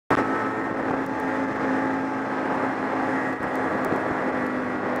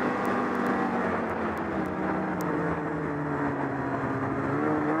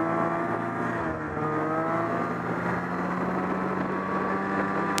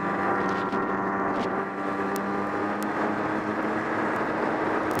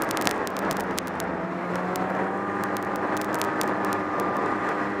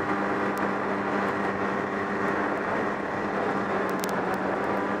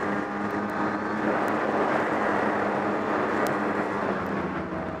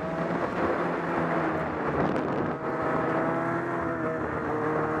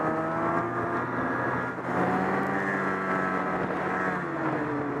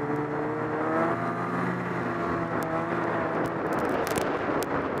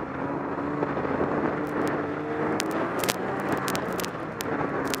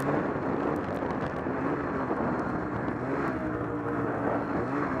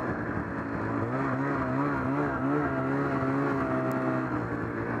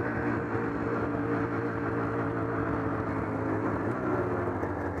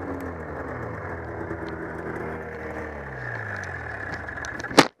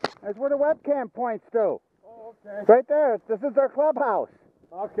That's where the webcam points to. Oh, okay. Right there. This is our clubhouse.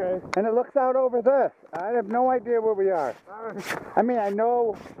 Okay. And it looks out over this. I have no idea where we are. I mean, I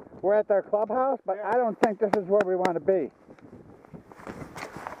know we're at our clubhouse, but I don't think this is where we want to be.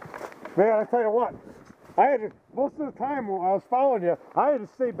 Man, I tell you what, I had to, most of the time when I was following you, I had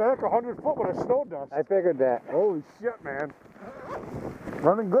to stay back 100 foot with a snow dust. I figured that. Holy shit, man.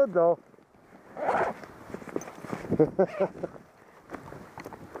 Running good, though.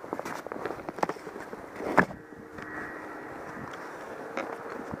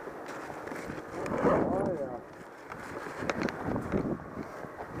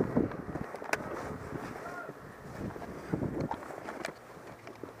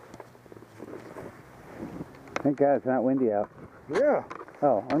 Thank God it's not windy out. Yeah.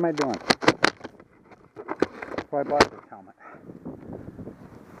 Oh, what am I doing? That's why I bought this helmet.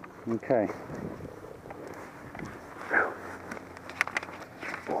 Okay.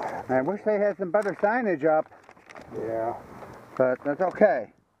 I wish they had some better signage up. Yeah. But that's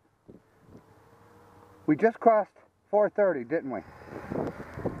okay. We just crossed 430, didn't we?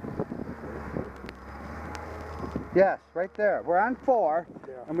 Yes, right there. We're on 4,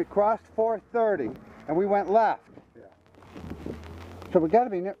 and we crossed 430, and we went left. Yeah. So we got to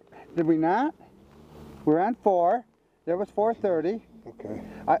be near. Did we not? We're on 4. There was 430. Okay.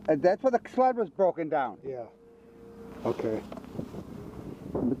 That's where the sled was broken down. Yeah. Okay.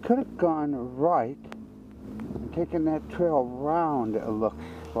 We could have gone right and taken that trail round, it looks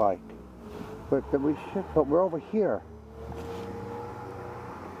like. But we should. But we're over here.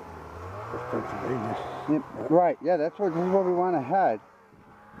 That's Pennsylvania. Yep, right. Yeah, this is where we want to head.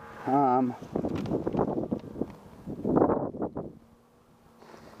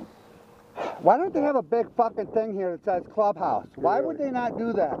 Why don't they have a big fucking thing here that says clubhouse? Why would they not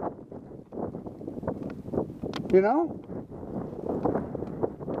do that? You know?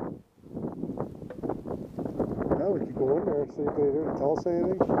 Well, we could go in there and see if they didn't tell us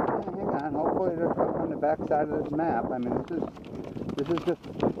anything. Yeah, hang on. Hopefully there's something on the back side of this map. I mean, this is just...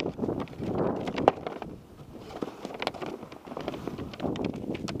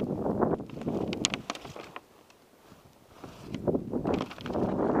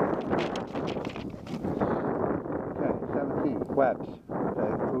 Webs.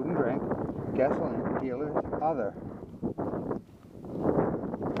 Okay, food and drink, gasoline, dealers, other.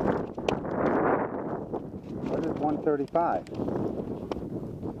 What is 135?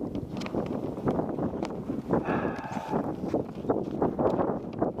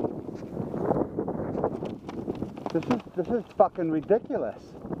 This is fucking ridiculous.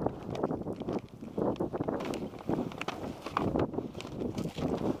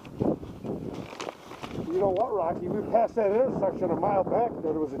 You know what, Rocky? We passed that intersection a mile back.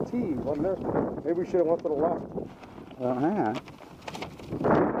 There was a T, wasn't there? Maybe we should have went to the left. Well, hang on.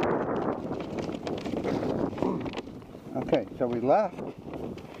 Okay, so we left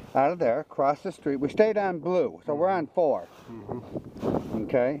out of there, crossed the street. We stayed on Blue, so we're on 4.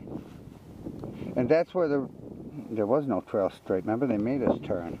 Okay? And that's where there was no trail straight. Remember, they made us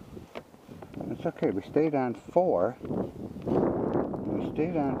turn. It's okay. We stayed on 4. We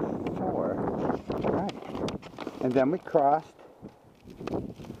stayed on 4. Right. And then we crossed.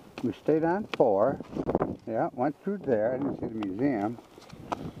 We stayed on 4. Yeah, went through there. I didn't see the museum.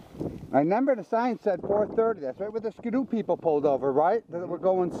 I remember the sign said 430. That's right where the Skidoo people pulled over, right? That were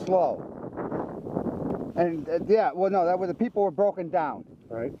going slow. And yeah, well, no, that where the people were broken down.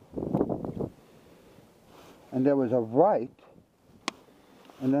 Right. And there was a right.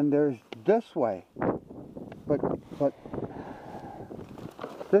 And then there's this way. But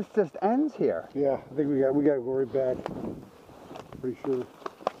this just ends here. Yeah, I think we got to go right back. Pretty sure.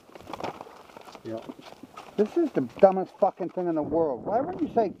 Yeah. This is the dumbest fucking thing in the world. Why wouldn't you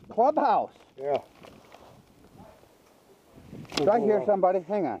say clubhouse? Yeah. Did I hear somebody?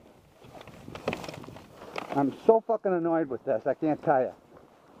 Hang on. I'm so fucking annoyed with this. I can't tell you.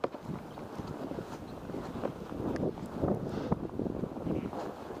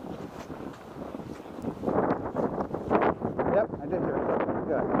 Yep, I did hear something.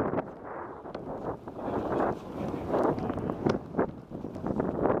 Good.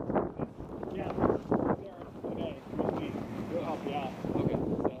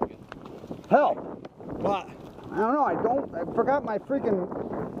 Help! What? I don't know, I forgot my freaking...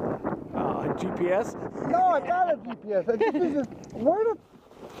 GPS? No, I got a GPS.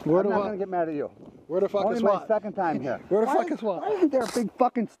 I'm not going to get mad at you. Where the fuck Only is my what? second time here. Where the fuck is what? Why isn't there a big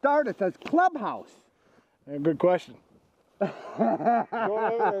fucking star that says clubhouse? Good question. Oh,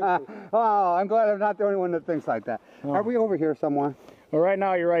 I'm glad I'm not the only one that thinks like that. Oh. Are we over here somewhere? Well, right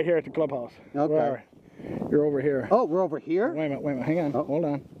now you're right here at the clubhouse. Okay. You're over here. Oh, we're over here? Wait a minute, hang on. Oh. Hold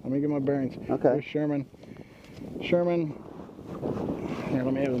on. Let me get my bearings. Okay. Here's Sherman. Sherman. Here,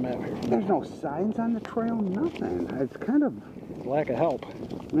 let me have the map here. There's no signs on the trail, nothing. It's kind of... Lack of help.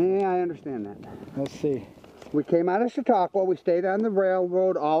 Yeah, I understand that. Let's see. We came out of Chautauqua, we stayed on the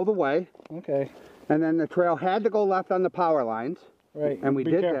railroad all the way, Okay. and then the trail had to go left on the power lines. Right. And we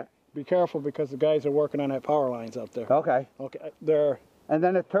did that. Be careful because the guys are working on that power lines out there. Okay. Okay. They're... And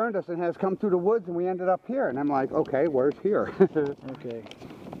then it turned us and has come through the woods and we ended up here. And I'm like, okay, where's here? Okay.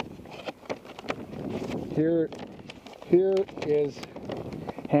 Here is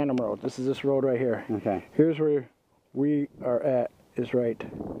Hannum Road. This is this road right here. Okay. Here's where we are at, is right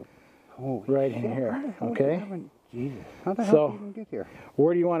Holy in shit, here. how the hell Okay. did we even- Jesus. How the hell So- did we even get here?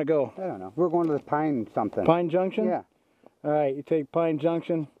 Where do you want to go? I don't know. We're going to the Pine something. Pine Junction? Yeah. All right, you take Pine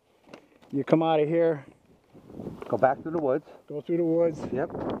Junction, you come out of here, Go back to the woods. go through the woods,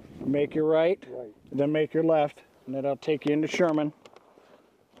 Yep. make your right, then make your left, and then that'll take you into Sherman,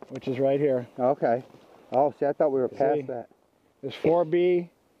 which is right here. Okay. Oh, see, I thought we were past See? that. There's 4B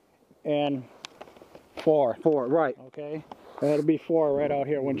and 4. 4, right. Okay, that'll be 4 right out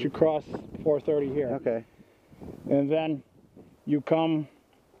here once you cross 430 here. Okay. And then you come,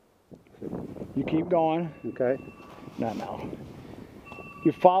 you keep going, Okay. not now.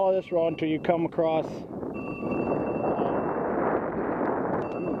 You follow this road until you come across,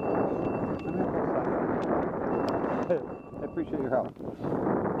 I appreciate your help.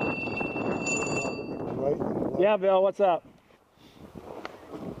 Right? yeah, Bill, what's up?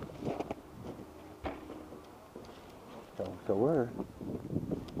 So we're...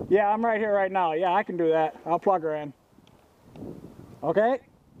 Yeah, I'm right here right now. Yeah, I can do that. I'll plug her in. Okay?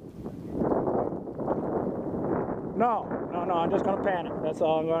 No, I'm just gonna pan it. That's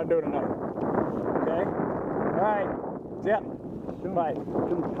all I'm gonna do tonight. Okay? All right. Yep. Bye.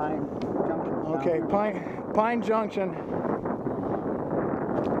 Pine Junction. Okay, Pine Junction. I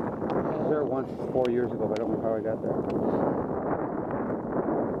was there once 4 years ago, but I don't know how I got there.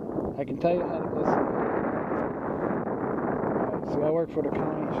 I can tell you how to listen. Alright, so I work for the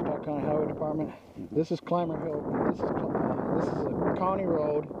Chautauqua County Highway Department. This is Clymer Hill. This is a county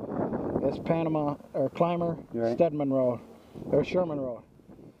road. That's Panama or Clymer Right. Stedman Road or Sherman Road,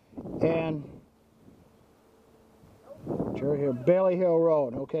 and right here Bailey Hill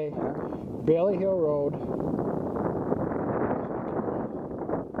Road. Okay, Bailey Hill Road.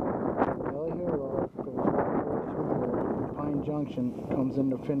 Bailey Hill Road goes right through here. Pine Junction comes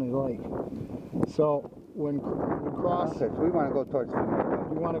into Finley Lake. So when you cross, Okay, so we want to go towards Finley Lake.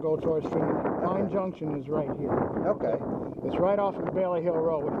 you want to go towards Finley Lake. Pine Junction is right here. Okay. It's right off of Bailey Hill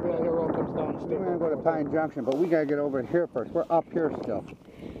Road, which Bailey Hill Road comes down the We're state. going to go to Pine Junction, but we got to get over here first. We're up here still.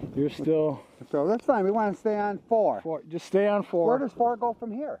 You're still So that's fine. We want to stay on 4. 4. Just stay on 4. Where does 4 go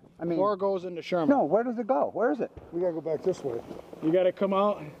from here? I mean, 4 goes into Sherman. no, where does it go? Where is it? We gotta go back this way. You got to come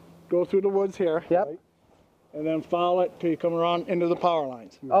out, go through the woods here, Yep. and then follow it till you come around into the power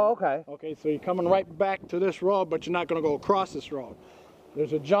lines. Oh, okay. Okay, so you're coming right back to this road, but you're not going to go across this road.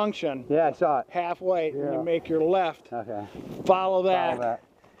 There's a junction Yeah, I saw it. halfway, and Yeah. you make your left. Okay. Follow that. Follow that.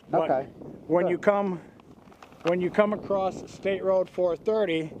 But Okay. When Good. you come across State Road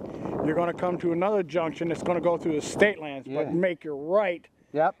 430, you're going to come to another junction that's going to go through the state lands. Yeah. But make your right.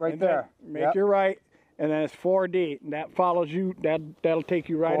 Yep, right and then there. Make Yep. your right, and then it's 4D. And that follows you. That'll take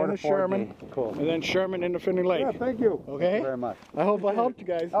you right 4 into to 4D. Sherman. Cool. And then Sherman into Finley Lake. Yeah, thank you. Thank Okay. you very much. I hope I helped you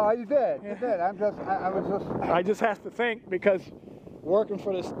guys. Oh, you did. You did. I was just... I just have to think because working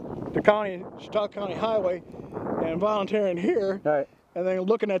for the county, Chautauqua County Highway, and volunteering here, All right. and then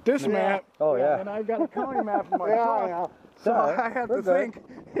looking at this map. Oh, yeah. And I've got a county map in my Yeah, truck. yeah. So All right. I have We're to good.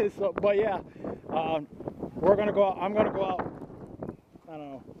 think. So, but yeah, we're gonna go out. I'm gonna go out. I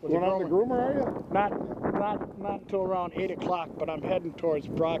don't know. with Going on the groomer. groomer, are you? Not until around 8 o'clock. But I'm heading towards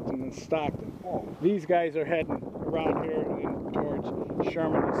Brockton and Stockton. Oh. These guys are heading around here and towards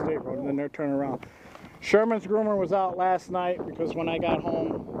Sherman and State Road, and then they're turning around. Sherman's groomer was out last night because when I got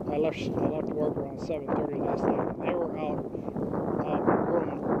home, I left work around 7:30 last night. And they were out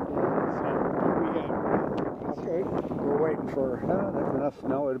grooming. So Okay. we're waiting for. Oh, there's enough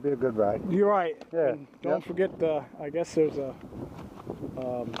snow. It'll be a good ride. You're right. Yeah, And don't yep. forget I guess there's a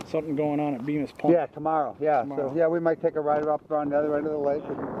something going on at Bemis Point. Yeah, tomorrow. Yeah. Tomorrow. So, yeah, we might take a ride up around the other end of the lake.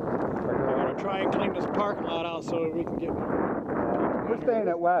 We're gonna try and clean this parking lot out so that we can get. We're staying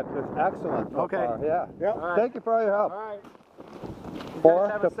at Webb's. It's excellent so Okay. far. Yeah. Yep. All right. Thank you for all your help. All right. You 4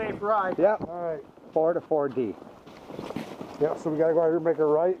 guys have to... a safe ride. Yep. All right. 4 to 4D. Yeah, so we gotta go out here, make a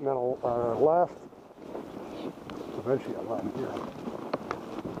right, and then a left. Eventually a left here.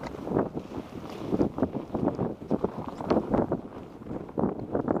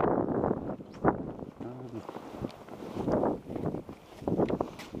 Oh,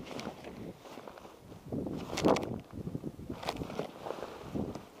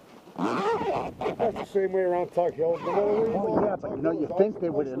 That's the same way around Tug Hill. No matter where you go, Oh yeah, Tug but you Hill know, you is think always they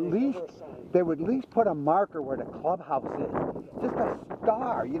a would place at where there's least never a sign. they would at least put a marker where the clubhouse is. Just a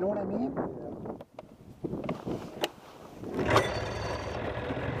star, you know what I mean?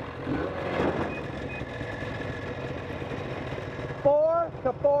 4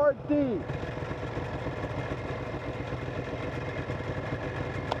 to 4D.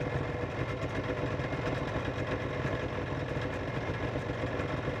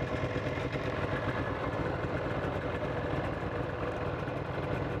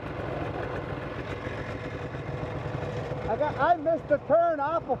 I missed the turn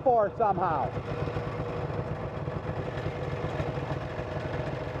off before somehow.